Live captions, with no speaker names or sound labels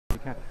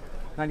can.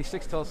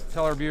 96,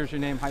 tell our viewers your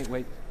name, height,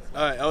 weight.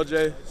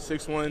 LJ,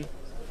 6'1",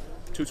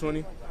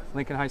 220.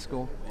 Lincoln High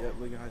School. Yep,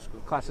 Lincoln High School.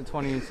 Class of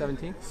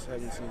 2017?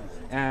 17.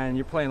 And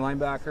you're playing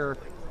linebacker,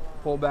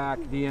 fullback,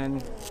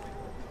 DN.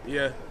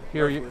 Yeah.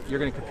 Here you're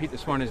going to compete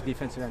this morning as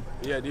defensive end.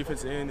 Yeah,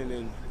 defensive end, and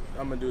then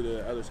I'm going to do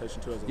the other section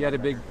too. You had a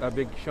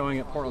big showing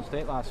at Portland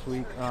State last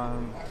week.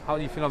 How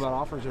do you feel about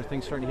offers? Are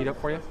things starting to heat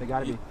up for you? They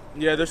got to be.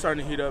 Yeah, they're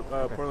starting to heat up.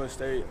 Okay. Portland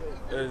State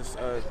is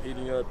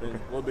heating up, and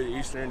a little bit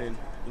Eastern, and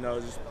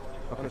just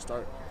going to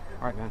start.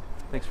 All right, man.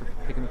 Thanks for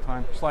taking the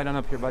time. Slide on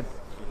up here, bud.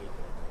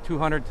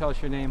 200, tell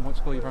us your name. What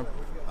school are you from?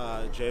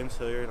 James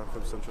Hilliard. I'm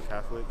from Central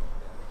Catholic.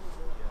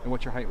 And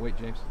what's your height, weight,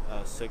 James?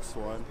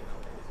 6'1",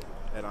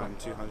 and I'm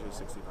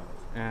 260 pounds.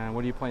 And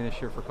what are you playing this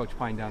year for Coach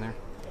Pine down there?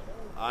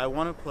 I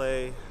want to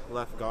play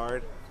left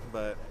guard,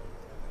 but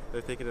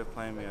they're thinking of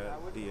playing me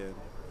at DN.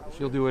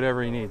 You'll do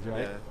whatever he needs,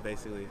 right? Yeah,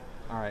 basically.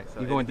 All right.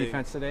 So you going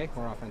defense today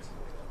or offense?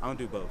 I'm going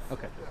to do both.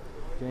 Okay.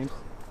 James,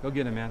 go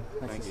get him, man.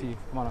 Nice Thank to you. see you.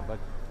 Come on up, bud.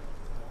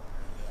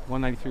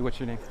 193, what's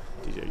your name?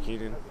 DJ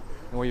Keenan, And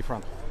where are you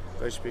from?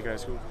 Glacier Peak High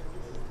School,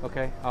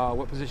 Okay.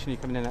 What position are you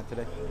coming in at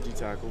today?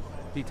 D-tackle,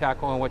 D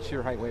tackle, and what's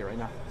your height, weight right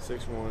now?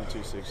 6'1",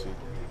 260.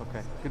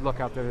 Okay. Good luck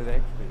out there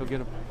today. Go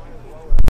get him.